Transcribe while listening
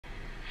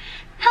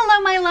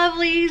Hello my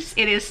lovelies,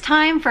 it is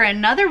time for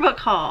another book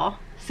haul,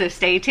 so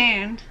stay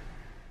tuned.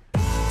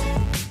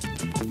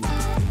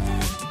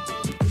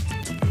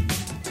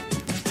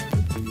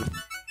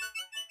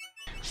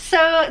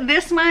 So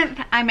this month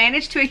I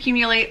managed to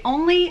accumulate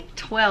only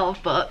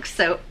 12 books,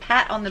 so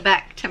pat on the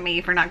back to me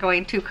for not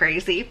going too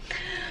crazy.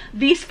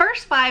 These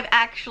first 5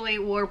 actually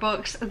were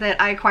books that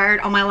I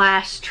acquired on my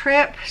last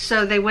trip,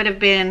 so they would have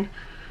been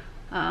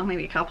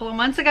maybe a couple of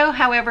months ago.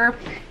 However,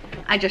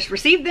 I just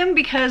received them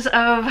because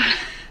of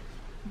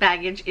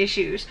baggage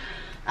issues.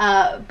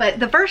 But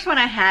the first one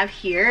I have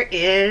here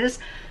is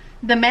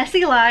The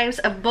Messy Lives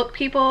of Book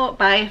People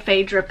by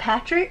Phaedra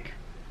Patrick.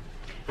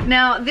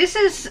 Now, this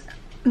is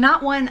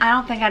not one I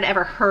don't think I'd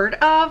ever heard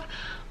of,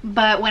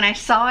 but when I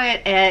saw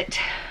it at,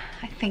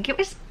 I think it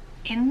was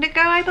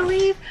Indigo, I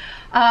believe,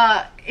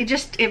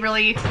 it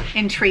really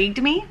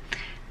intrigued me.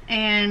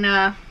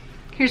 And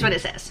here's what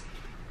it says.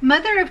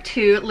 Mother of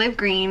 2, Liv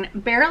Green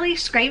barely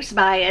scrapes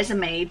by as a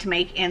maid to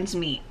make ends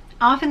meet,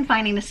 often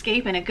finding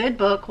escape in a good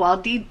book while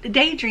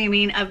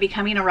daydreaming of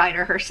becoming a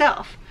writer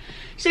herself.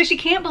 So she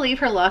can't believe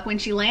her luck when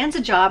she lands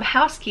a job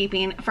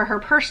housekeeping for her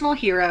personal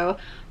hero,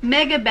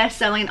 mega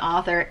best-selling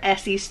author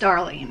Essie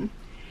Starling,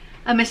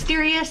 a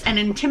mysterious and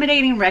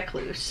intimidating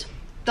recluse.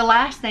 The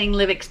last thing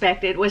Liv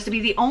expected was to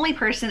be the only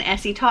person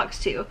Essie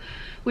talks to,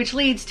 which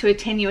leads to a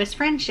tenuous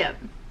friendship.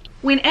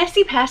 When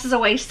Essie passes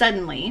away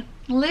suddenly,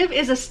 Liv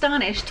is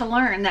astonished to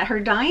learn that her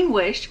dying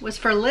wish was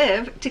for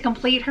Liv to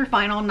complete her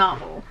final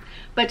novel.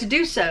 But to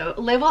do so,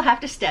 Liv will have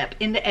to step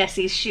into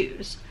Essie's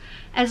shoes.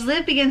 As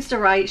Liv begins to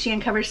write, she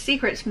uncovers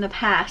secrets from the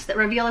past that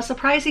reveal a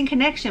surprising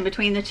connection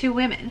between the 2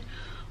 women,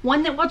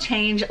 one that will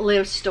change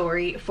Liv's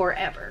story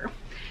forever.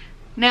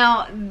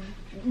 Now,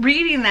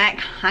 reading that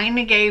kind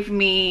of gave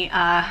me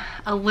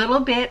a little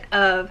bit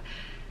of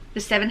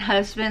the 7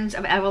 Husbands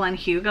of Evelyn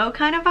Hugo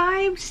kind of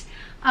vibes.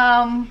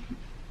 And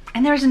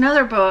there's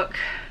another book,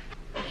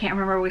 I can't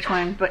remember which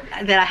one, but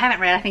that I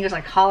haven't read. I think it was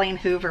like Colleen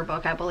Hoover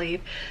book, I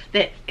believe,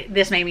 that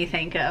this made me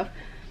think of.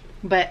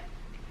 But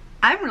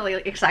I'm really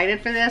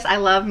excited for this. I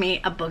love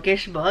me a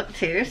bookish book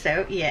too,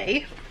 so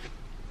yay.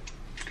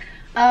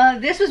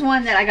 This was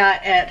one that I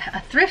got at a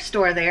thrift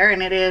store there,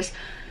 and it is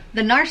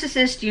The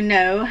Narcissist You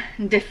Know,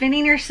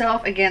 Defending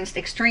Yourself Against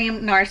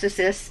Extreme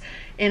Narcissists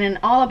in an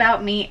All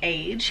About Me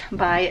Age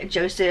by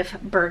Joseph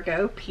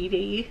Burgo,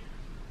 PD.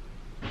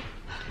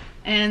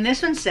 And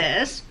this one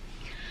says,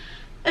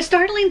 a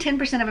startling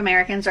 10% of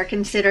Americans are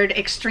considered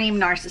extreme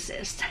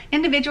narcissists,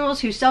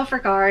 individuals whose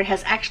self-regard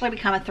has actually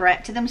become a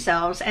threat to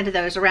themselves and to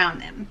those around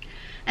them.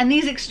 And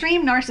these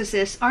extreme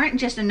narcissists aren't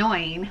just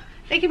annoying,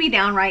 they can be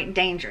downright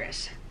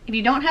dangerous if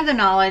you don't have the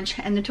knowledge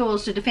and the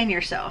tools to defend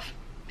yourself.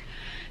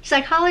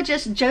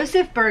 Psychologist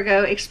Joseph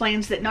Burgo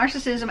explains that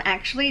narcissism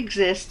actually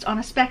exists on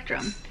a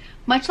spectrum,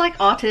 much like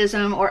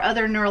autism or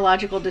other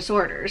neurological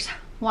disorders.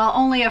 While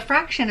only a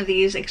fraction of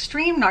these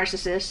extreme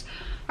narcissists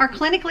are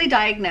clinically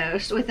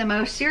diagnosed with the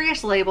most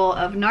serious label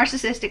of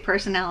narcissistic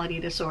personality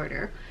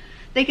disorder,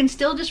 they can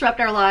still disrupt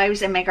our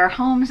lives and make our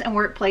homes and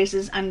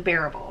workplaces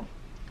unbearable.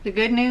 The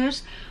good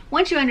news,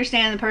 once you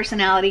understand the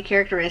personality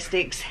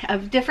characteristics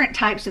of different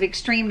types of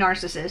extreme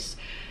narcissists,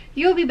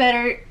 you'll be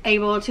better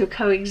able to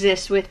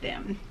coexist with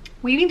them.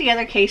 Weaving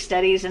together case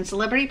studies and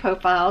celebrity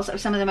profiles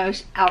of some of the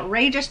most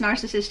outrageous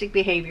narcissistic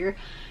behavior,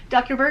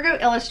 Dr. Burgo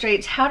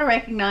illustrates how to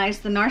recognize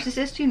the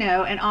narcissist you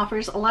know and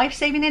offers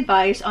life-saving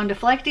advice on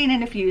deflecting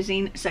and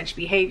diffusing such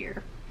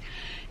behavior.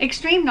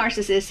 Extreme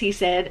narcissists, he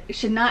said,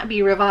 should not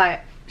be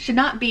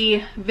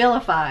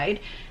vilified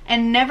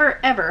and never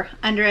ever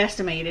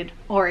underestimated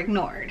or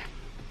ignored.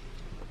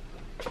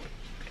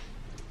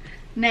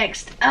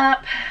 Next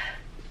up,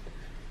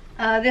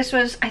 I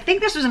think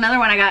this was another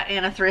one I got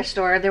in a thrift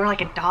store. They were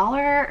like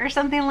 $1 or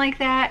something like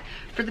that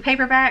for the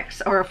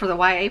paperbacks, or for the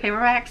YA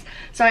paperbacks.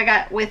 So I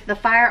got With the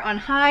Fire on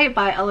High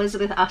by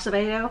Elizabeth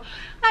Acevedo.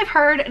 I've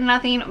heard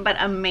nothing but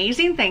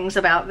amazing things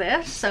about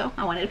this, so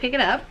I wanted to pick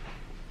it up.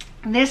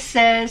 This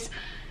says,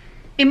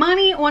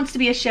 Imani wants to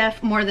be a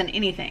chef more than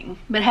anything,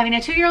 but having a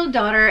 2-year-old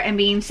daughter and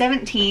being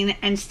 17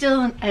 and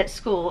still at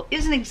school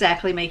isn't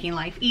exactly making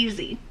life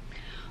easy.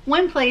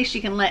 One place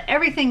she can let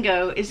everything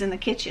go is in the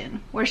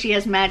kitchen, where she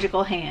has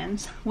magical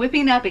hands,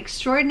 whipping up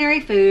extraordinary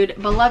food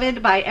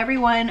beloved by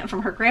everyone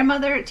from her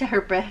grandmother to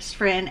her best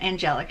friend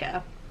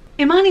Angelica.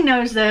 Imani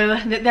knows, though,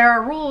 that there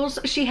are rules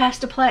she has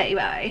to play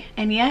by,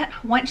 and yet,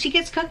 once she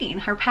gets cooking,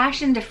 her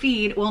passion to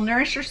feed will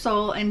nourish her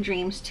soul and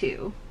dreams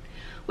too.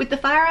 With the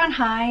fire on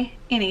high,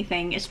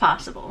 anything is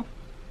possible.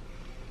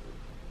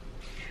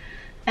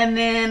 And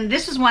then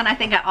this is one, I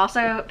think I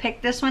also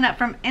picked this one up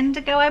from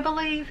Indigo, I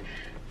believe.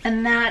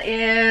 And that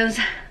is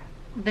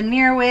The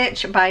Near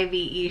Witch by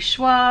V.E.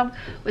 Schwab,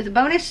 with a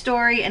bonus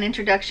story and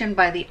introduction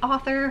by the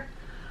author.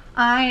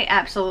 I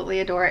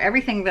absolutely adore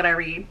everything that I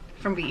read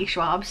from V.E.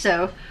 Schwab,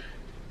 so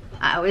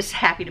I was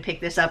happy to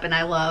pick this up, and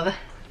I love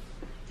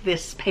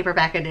this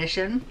paperback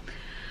edition.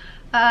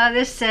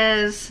 This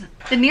says,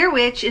 The Near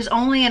Witch is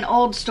only an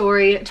old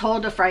story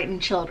told to frighten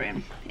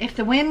children. If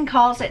the wind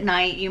calls at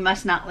night, you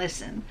must not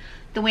listen.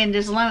 The wind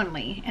is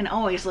lonely and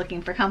always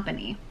looking for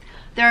company.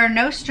 There are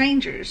no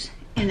strangers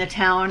in the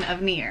town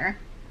of Near.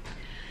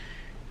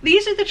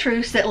 These are the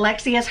truths that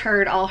Lexi has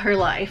heard all her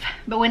life,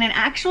 but when an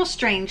actual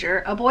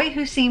stranger, a boy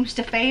who seems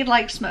to fade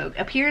like smoke,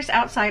 appears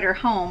outside her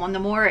home on the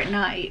moor at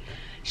night,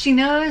 she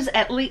knows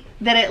that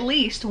at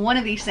least one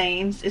of these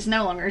sayings is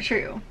no longer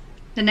true.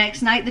 The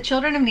next night, the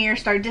children of Near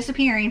start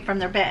disappearing from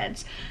their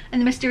beds,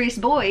 and the mysterious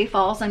boy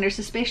falls under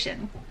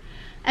suspicion.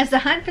 As the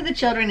hunt for the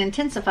children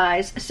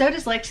intensifies, so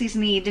does Lexi's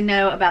need to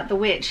know about the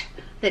witch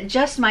that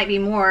just might be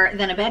more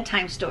than a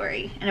bedtime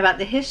story, and about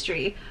the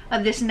history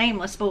of this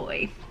nameless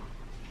boy.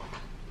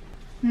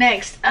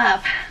 Next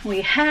up, we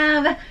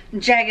have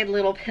Jagged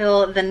Little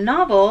Pill, the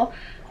novel,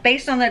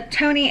 based on the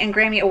Tony and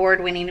Grammy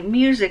Award-winning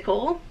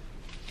musical.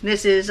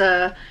 This is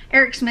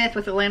Eric Smith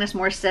with Alanis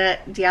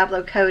Morissette,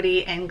 Diablo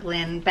Cody, and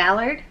Glenn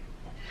Ballard.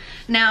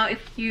 Now,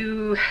 if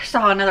you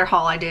saw another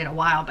haul I did a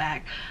while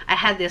back, I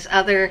had this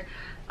other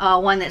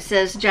one that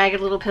says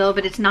Jagged Little Pill,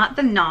 but it's not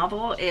the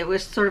novel. It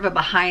was sort of a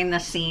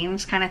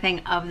behind-the-scenes kind of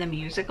thing of the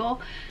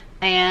musical.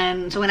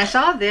 And so when I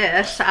saw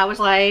this, I was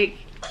like,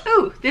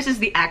 ooh, this is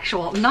the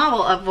actual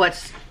novel of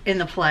what's in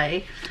the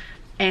play.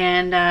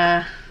 And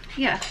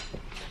yeah,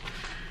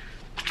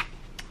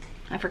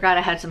 I forgot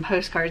I had some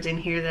postcards in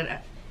here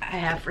that I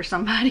have for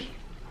somebody.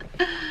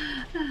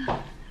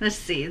 Let's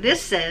see,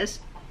 this says,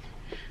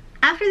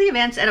 after the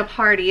events at a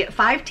party,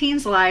 5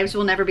 teens' lives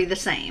will never be the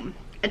same.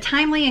 A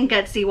timely and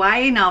gutsy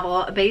YA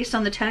novel based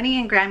on the Tony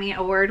and Grammy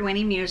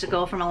Award-winning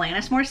musical from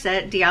Alanis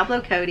Morissette, Diablo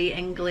Cody,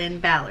 and Glenn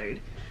Ballard.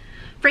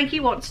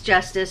 Frankie wants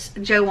justice,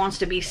 Joe wants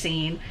to be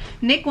seen,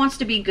 Nick wants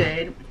to be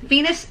good,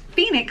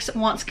 Phoenix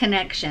wants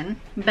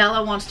connection,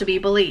 Bella wants to be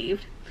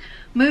believed.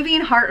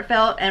 Moving,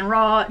 heartfelt, and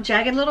raw,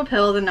 Jagged Little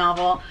Pill, the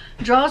novel,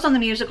 draws on the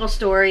musical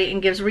story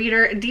and gives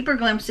reader deeper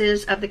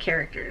glimpses of the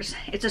characters.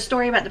 It's a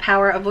story about the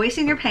power of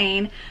voicing your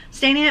pain,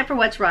 standing up for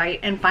what's right,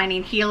 and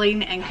finding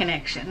healing and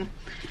connection.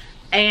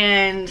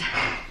 And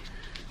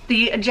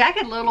the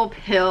Jagged Little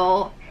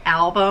Pill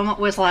album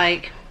was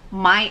like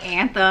my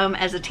anthem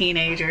as a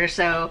teenager,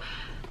 so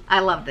I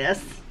love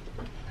this.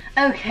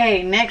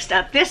 Okay, next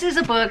up, this is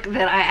a book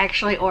that I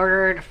actually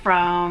ordered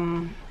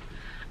from,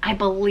 I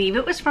believe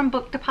it was from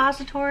Book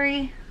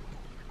Depository,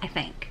 I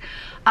think.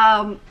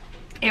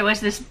 It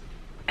was this,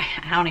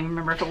 I don't even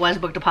remember if it was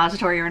Book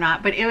Depository or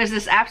not, but it was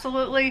this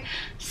absolutely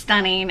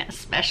stunning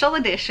special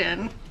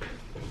edition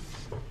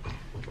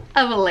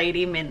of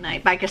Lady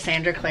Midnight by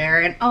Cassandra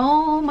Clare. And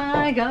oh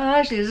my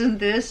gosh, isn't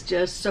this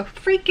just so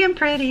freaking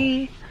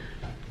pretty?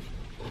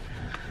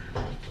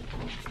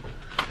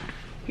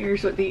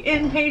 Here's what the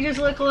end pages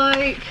look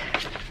like.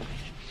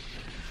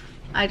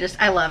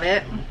 I love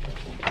it.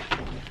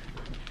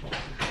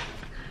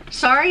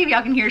 Sorry if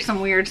y'all can hear some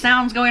weird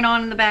sounds going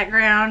on in the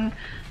background.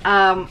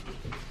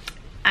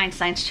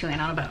 Einstein's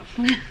chewing on a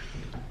bone.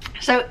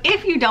 So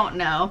if you don't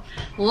know,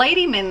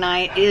 Lady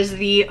Midnight is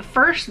the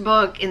first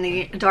book in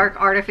the Dark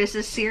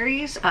Artifices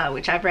series,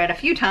 which I've read a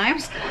few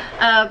times.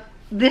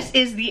 This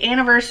is the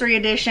anniversary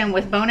edition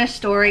with bonus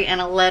story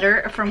and a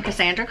letter from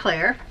Cassandra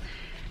Clare.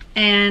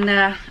 And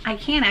I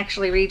can't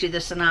actually read you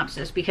the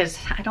synopsis because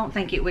I don't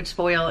think it would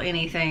spoil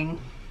anything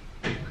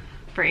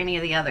for any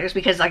of the others,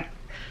 because like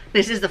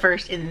this is the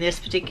first in this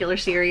particular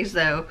series,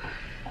 though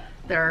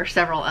there are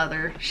several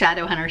other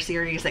Shadowhunter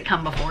series that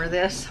come before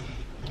this.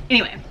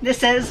 Anyway, this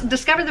says,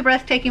 discover the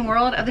breathtaking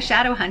world of the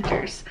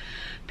Shadowhunters.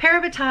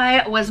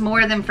 Parabatai was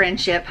more than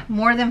friendship,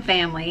 more than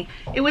family.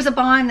 It was a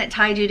bond that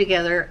tied you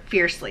together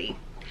fiercely.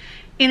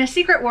 In a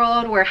secret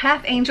world where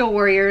half-angel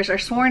warriors are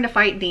sworn to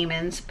fight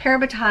demons,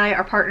 Parabatai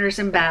are partners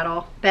in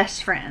battle,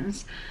 best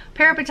friends.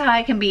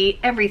 Parabatai can be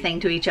everything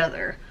to each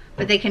other,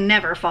 but they can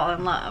never fall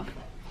in love.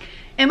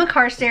 Emma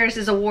Carstairs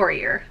is a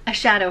warrior, a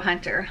shadow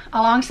hunter,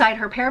 alongside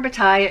her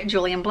Parabatai,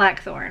 Julian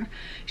Blackthorn.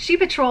 She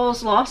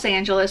patrols Los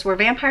Angeles where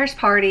vampires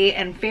party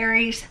and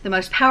fairies, the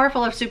most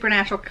powerful of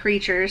supernatural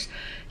creatures,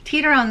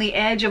 teeter on the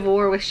edge of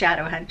war with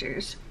shadow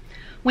hunters.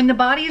 When the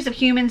bodies of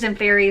humans and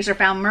fairies are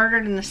found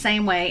murdered in the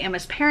same way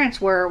Emma's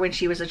parents were when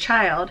she was a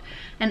child,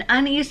 an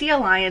uneasy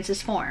alliance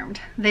is formed.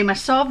 They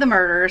must solve the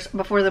murders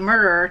before the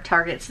murderer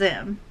targets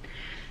them.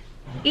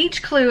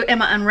 Each clue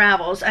Emma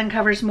unravels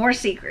uncovers more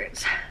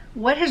secrets.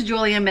 What has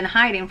Julian been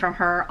hiding from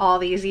her all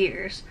these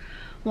years?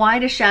 Why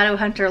does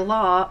Shadowhunter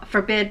law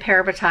forbid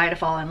Parabatai to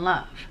fall in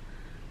love?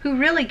 Who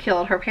really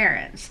killed her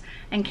parents?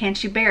 And can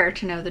she bear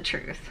to know the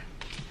truth?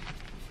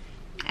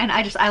 And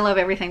I love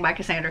everything by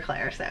Cassandra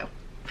Clare, so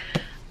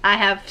I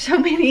have so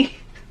many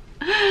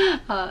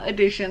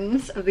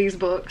editions of these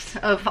books,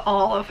 of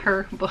all of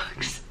her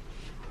books.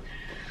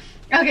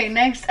 Okay,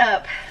 next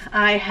up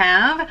I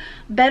have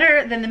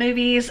Better Than the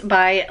Movies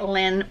by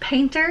Lynn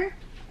Painter.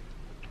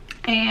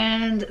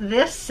 And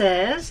this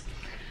says,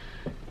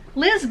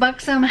 Liz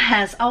Buxom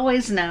has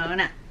always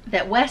known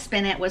that Wes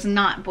Bennett was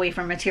not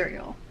boyfriend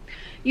material.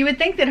 You would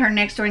think that her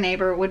next door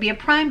neighbor would be a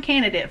prime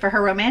candidate for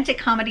her romantic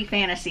comedy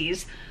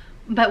fantasies,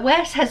 but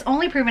Wes has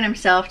only proven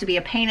himself to be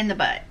a pain in the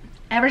butt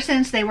ever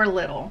since they were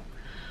little.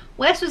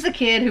 Wes was the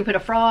kid who put a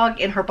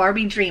frog in her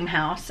Barbie dream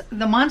house,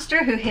 the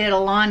monster who hid a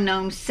lawn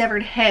gnome's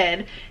severed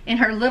head in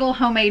her little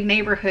homemade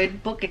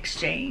neighborhood book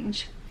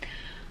exchange.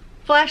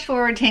 Flash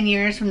forward 10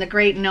 years from the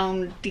great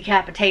gnome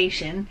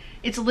decapitation.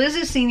 It's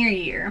Liz's senior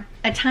year,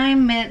 a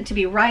time meant to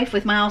be rife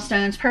with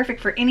milestones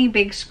perfect for any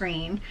big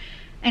screen,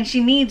 and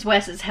she needs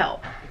Wes's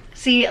help.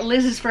 See,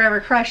 Liz's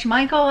forever crush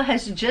Michael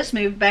has just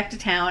moved back to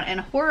town, and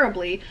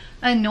horribly,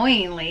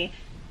 annoyingly,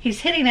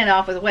 he's hitting it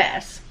off with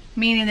Wes,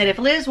 meaning that if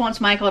Liz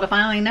wants Michael to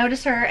finally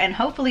notice her and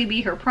hopefully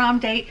be her prom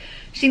date,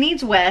 she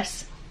needs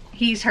Wes.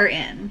 He's her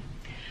in.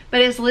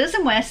 But as Liz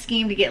and Wes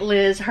scheme to get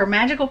Liz her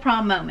magical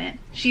prom moment,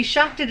 she's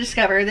shocked to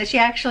discover that she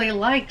actually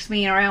likes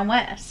being around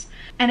Wes.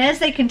 And as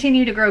they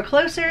continue to grow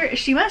closer,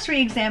 she must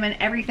re-examine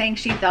everything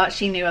she thought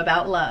she knew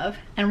about love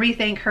and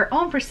rethink her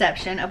own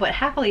perception of what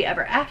happily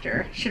ever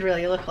after should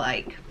really look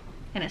like.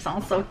 And it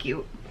sounds so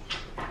cute.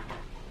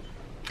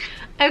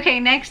 Okay,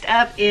 next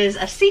up is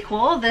a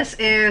sequel. This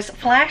is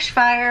Flash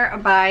Fire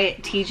by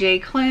T.J.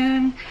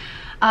 Klune.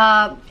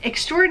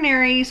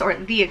 Extraordinaries, or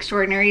The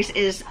Extraordinaries,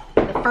 is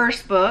the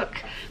first book,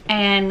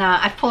 and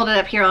I've pulled it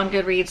up here on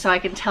Goodreads so I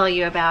can tell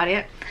you about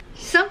it.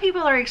 Some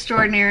people are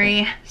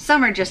extraordinary,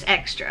 some are just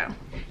extra.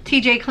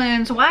 T.J.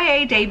 Klune's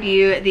YA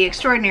debut, The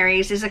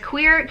Extraordinaries, is a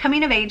queer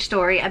coming-of-age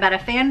story about a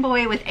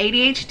fanboy with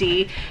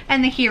ADHD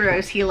and the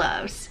heroes he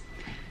loves.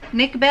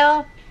 Nick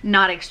Bell,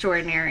 not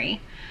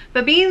extraordinary.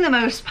 But being the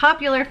most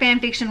popular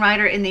fanfiction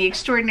writer in the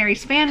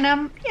Extraordinaries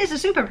fandom is a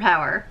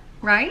superpower,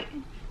 right?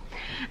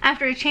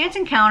 After a chance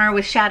encounter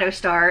with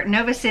Shadowstar,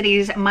 Nova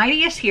City's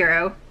mightiest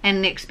hero and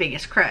Nick's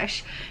biggest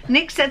crush,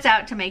 Nick sets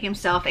out to make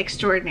himself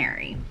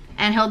extraordinary.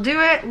 And he'll do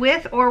it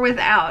with or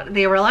without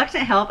the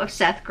reluctant help of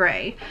Seth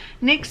Grey,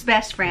 Nick's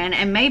best friend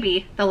and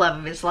maybe the love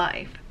of his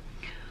life.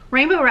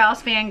 Rainbow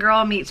Rowell's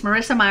fangirl meets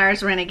Marissa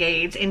Meyer's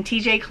Renegades in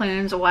T.J.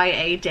 Klune's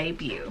YA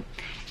debut.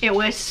 It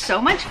was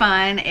so much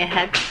fun. It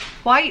had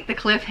quite the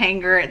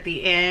cliffhanger at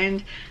the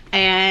end,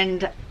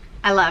 and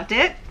I loved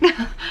it.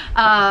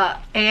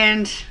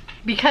 And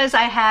because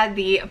I had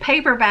the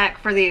paperback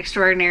for The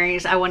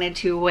Extraordinaries, I wanted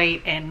to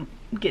wait and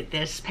get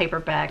this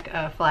paperback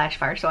Flash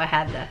Fire, so I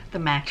had the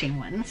matching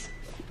ones.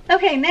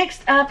 Okay,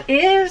 next up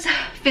is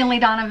Finley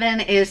Donovan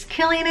is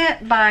Killing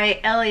It by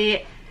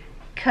Ellie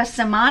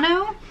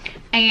Casimano,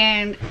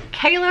 and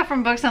Kayla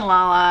from Books and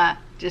Lala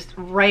just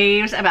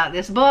raves about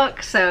this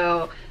book,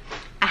 so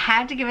I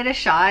had to give it a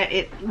shot.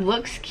 It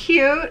looks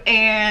cute,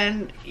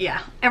 and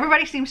yeah,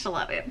 everybody seems to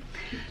love it.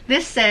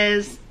 This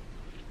says,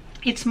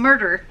 it's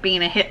murder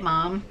being a hit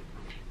mom.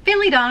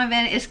 Finley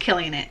Donovan is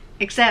killing it,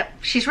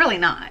 except she's really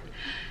not.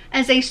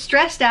 As a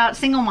stressed out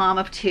single mom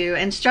of two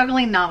and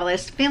struggling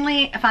novelist,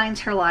 Finley finds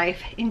her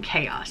life in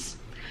chaos.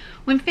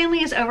 When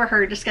Finley is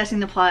overheard discussing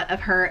the plot of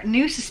her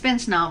new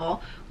suspense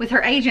novel with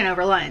her agent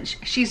over lunch,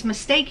 she's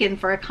mistaken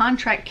for a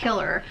contract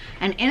killer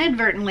and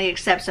inadvertently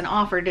accepts an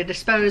offer to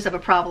dispose of a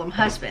problem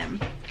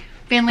husband.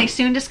 Finley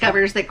soon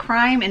discovers that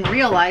crime in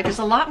real life is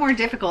a lot more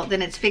difficult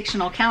than its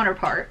fictional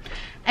counterpart,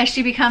 as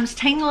she becomes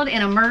tangled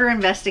in a murder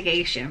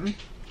investigation.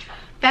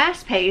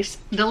 Fast-paced,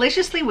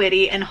 deliciously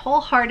witty, and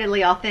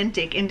wholeheartedly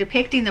authentic in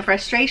depicting the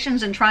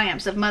frustrations and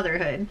triumphs of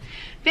motherhood,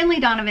 Finley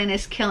Donovan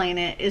is Killing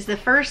It is the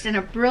first in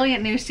a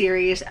brilliant new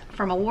series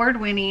from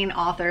award-winning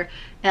author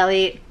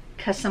Ellie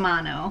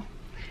Casimano,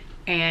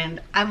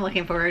 and I'm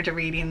looking forward to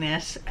reading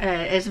this.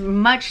 As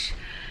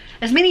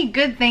many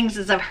good things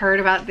as I've heard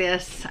about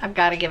this, I've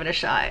got to give it a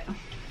shot.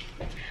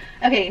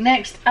 Okay,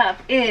 next up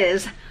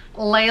is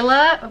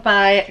Layla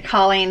by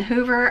Colleen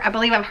Hoover. I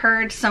believe I've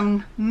heard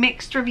some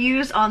mixed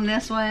reviews on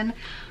this one,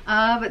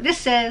 but this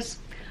says,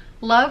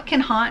 love can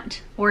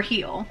haunt or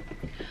heal.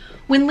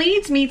 When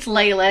Leeds meets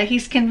Layla,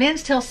 he's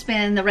convinced he'll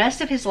spend the rest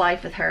of his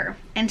life with her,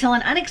 until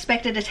an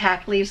unexpected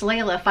attack leaves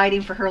Layla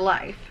fighting for her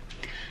life.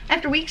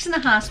 After weeks in the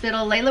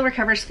hospital, Layla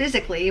recovers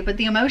physically, but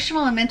the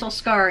emotional and mental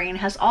scarring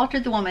has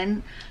altered the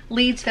woman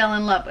Leeds fell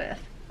in love with.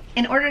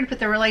 In order to put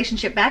their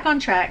relationship back on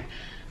track,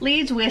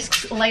 Leeds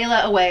whisks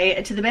Layla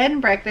away to the bed and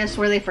breakfast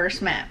where they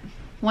first met.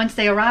 Once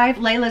they arrive,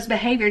 Layla's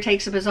behavior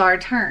takes a bizarre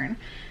turn,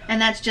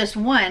 and that's just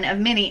one of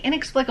many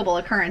inexplicable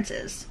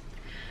occurrences.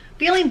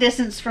 Feeling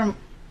distant from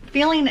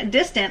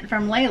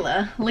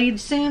Layla,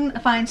 Leeds soon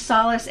finds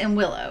solace in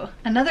Willow,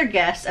 another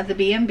guest of the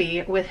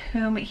B&B with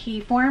whom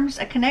he forms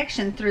a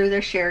connection through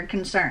their shared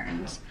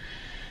concerns.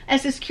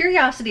 As his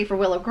curiosity for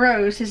Willow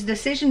grows, his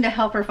decision to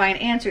help her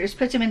find answers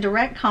puts him in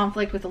direct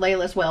conflict with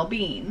Layla's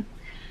well-being.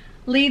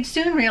 Leeds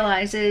soon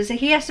realizes that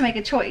he has to make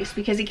a choice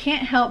because he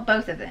can't help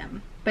both of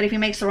them. But if he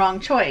makes the wrong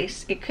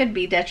choice, it could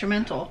be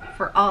detrimental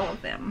for all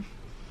of them.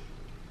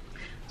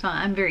 So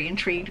I'm very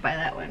intrigued by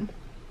that one.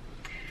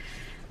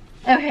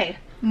 Okay,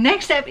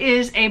 next up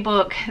is a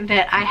book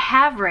that I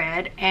have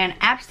read and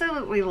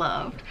absolutely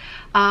loved.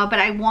 But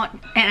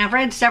I've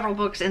read several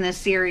books in this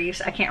series.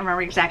 I can't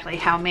remember exactly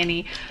how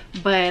many,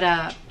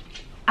 but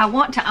I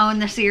want to own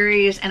the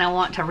series and I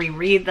want to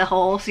reread the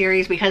whole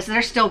series because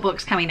there's still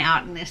books coming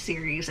out in this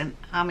series and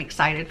I'm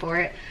excited for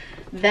it.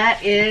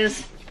 That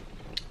is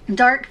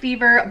Dark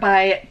Fever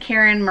by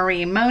Karen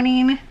Marie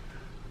Moning.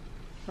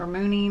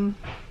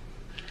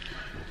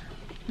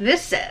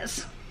 This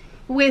says,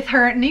 with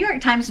her New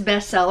York Times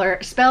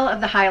bestseller, Spell of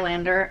the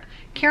Highlander,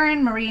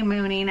 Karen Marie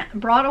Mooning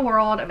brought a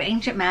world of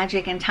ancient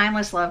magic and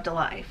timeless love to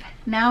life.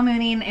 Now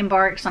Mooning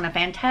embarks on a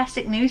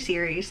fantastic new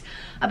series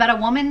about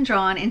a woman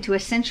drawn into a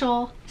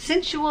sensual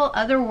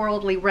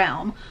otherworldly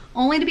realm,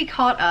 only to be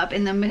caught up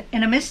in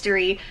a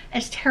mystery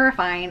as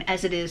terrifying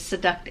as it is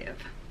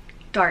seductive.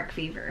 Dark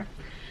fever.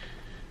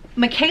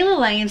 Michaela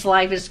Lane's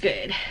life is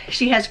good.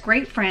 She has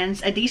great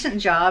friends, a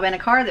decent job, and a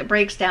car that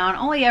breaks down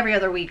only every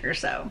other week or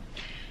so.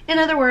 In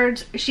other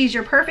words, she's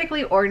your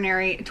perfectly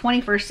ordinary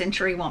 21st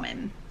century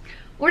woman.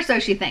 Or so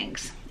she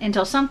thinks,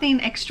 until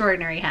something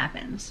extraordinary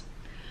happens.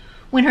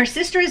 When her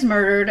sister is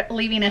murdered,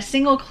 leaving a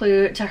single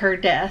clue to her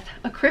death,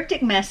 a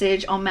cryptic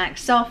message on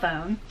Mac's cell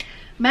phone,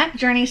 Mac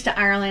journeys to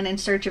Ireland in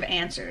search of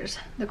answers.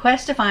 The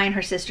quest to find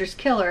her sister's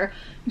killer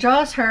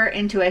draws her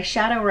into a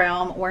shadow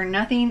realm where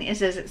nothing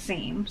is as it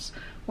seems,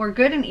 where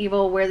good and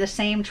evil wear the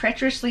same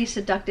treacherously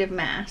seductive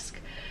mask.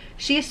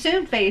 She is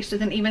soon faced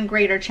with an even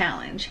greater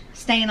challenge,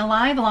 staying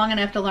alive long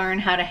enough to learn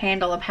how to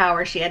handle a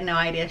power she had no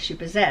idea she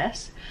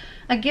possessed,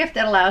 a gift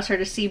that allows her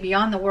to see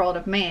beyond the world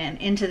of man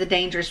into the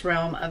dangerous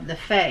realm of the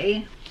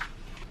Fae.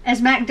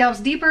 As Mac delves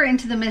deeper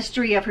into the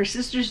mystery of her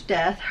sister's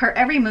death, her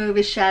every move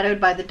is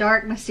shadowed by the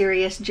dark,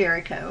 mysterious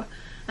Jericho,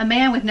 a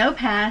man with no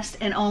past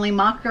and only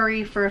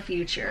mockery for a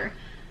future.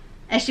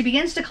 As she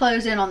begins to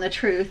close in on the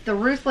truth, the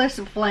ruthless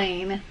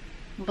Blaine,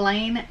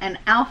 an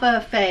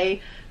alpha Fae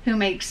who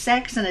makes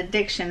sex an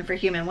addiction for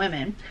human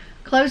women,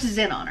 closes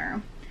in on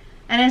her.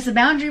 And as the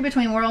boundary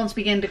between worlds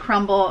begin to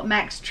crumble,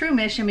 Mac's true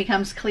mission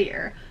becomes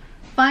clear.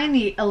 Find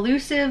the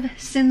elusive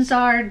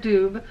Sinzar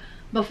Dub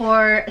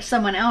before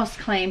someone else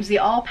claims the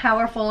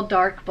all-powerful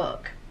dark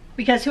book.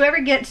 Because whoever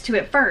gets to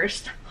it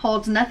first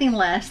holds nothing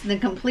less than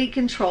complete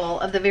control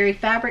of the very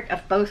fabric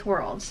of both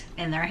worlds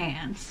in their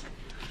hands.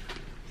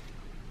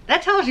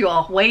 That tells you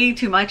all way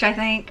too much, I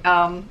think,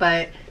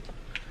 but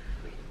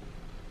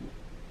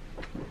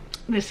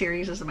this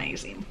series is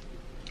amazing.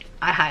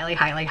 I highly,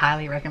 highly,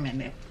 highly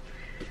recommend it.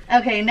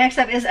 Okay, next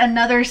up is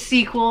another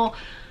sequel.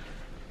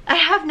 I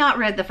have not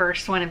read the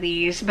first one of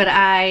these, but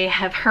I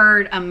have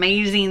heard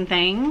amazing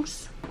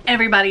things.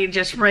 Everybody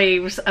just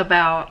raves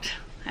about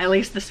at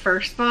least this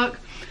first book.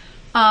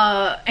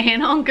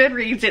 And on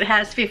Goodreads, it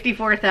has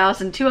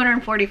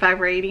 54,245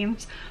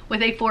 ratings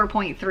with a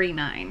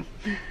 4.39.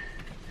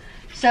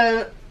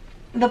 So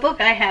the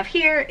book I have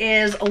here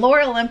is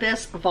Lore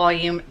Olympus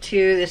Volume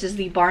 2. This is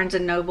the Barnes &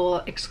 Noble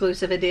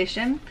exclusive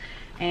edition.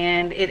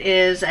 And it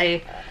is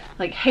a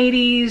like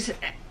Hades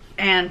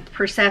and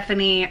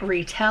Persephone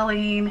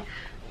retelling.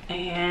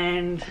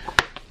 And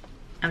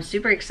I'm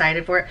super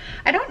excited for it.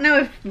 I don't know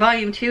if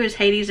Volume 2 is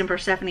Hades and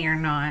Persephone or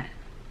not.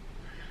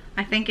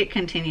 I think it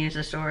continues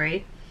the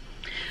story.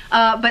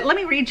 But let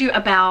me read you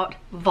about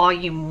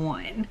Volume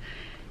 1.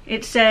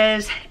 It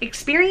says,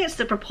 experience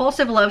the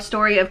propulsive love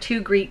story of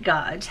two Greek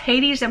gods,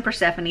 Hades and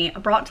Persephone,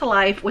 brought to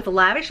life with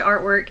lavish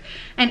artwork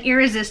and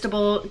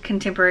irresistible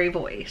contemporary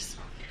voice.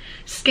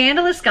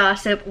 Scandalous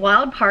gossip,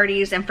 wild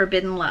parties, and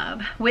forbidden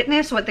love.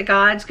 Witness what the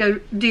gods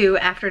do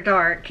after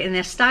dark in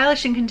this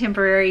stylish and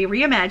contemporary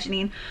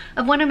reimagining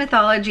of one of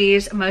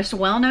mythology's most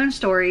well-known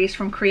stories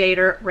from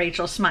creator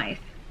Rachel Smythe.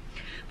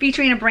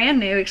 Featuring a brand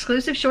new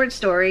exclusive short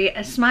story,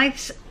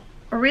 Smythe's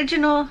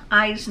original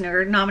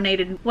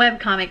Eisner-nominated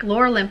webcomic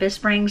Lore Olympus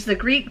brings the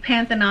Greek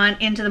pantheon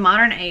into the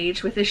modern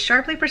age with this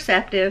sharply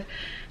perceptive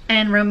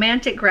and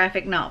romantic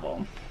graphic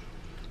novel.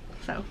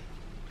 So,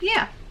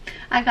 yeah.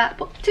 I got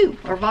book 2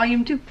 or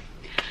volume 2.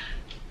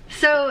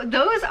 So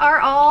those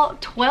are all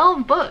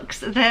 12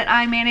 books that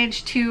I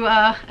managed to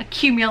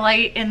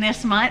accumulate in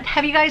this month.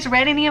 Have you guys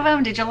read any of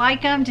them? Did you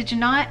like them? Did you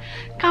not?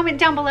 Comment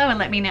down below and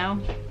let me know.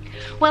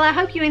 Well, I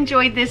hope you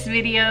enjoyed this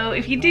video.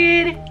 If you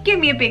did, give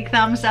me a big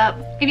thumbs up.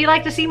 If you'd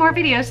like to see more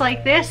videos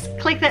like this,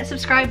 click that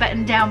subscribe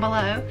button down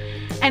below.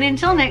 And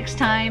until next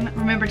time,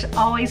 remember to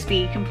always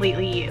be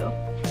completely you.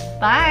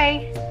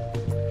 Bye!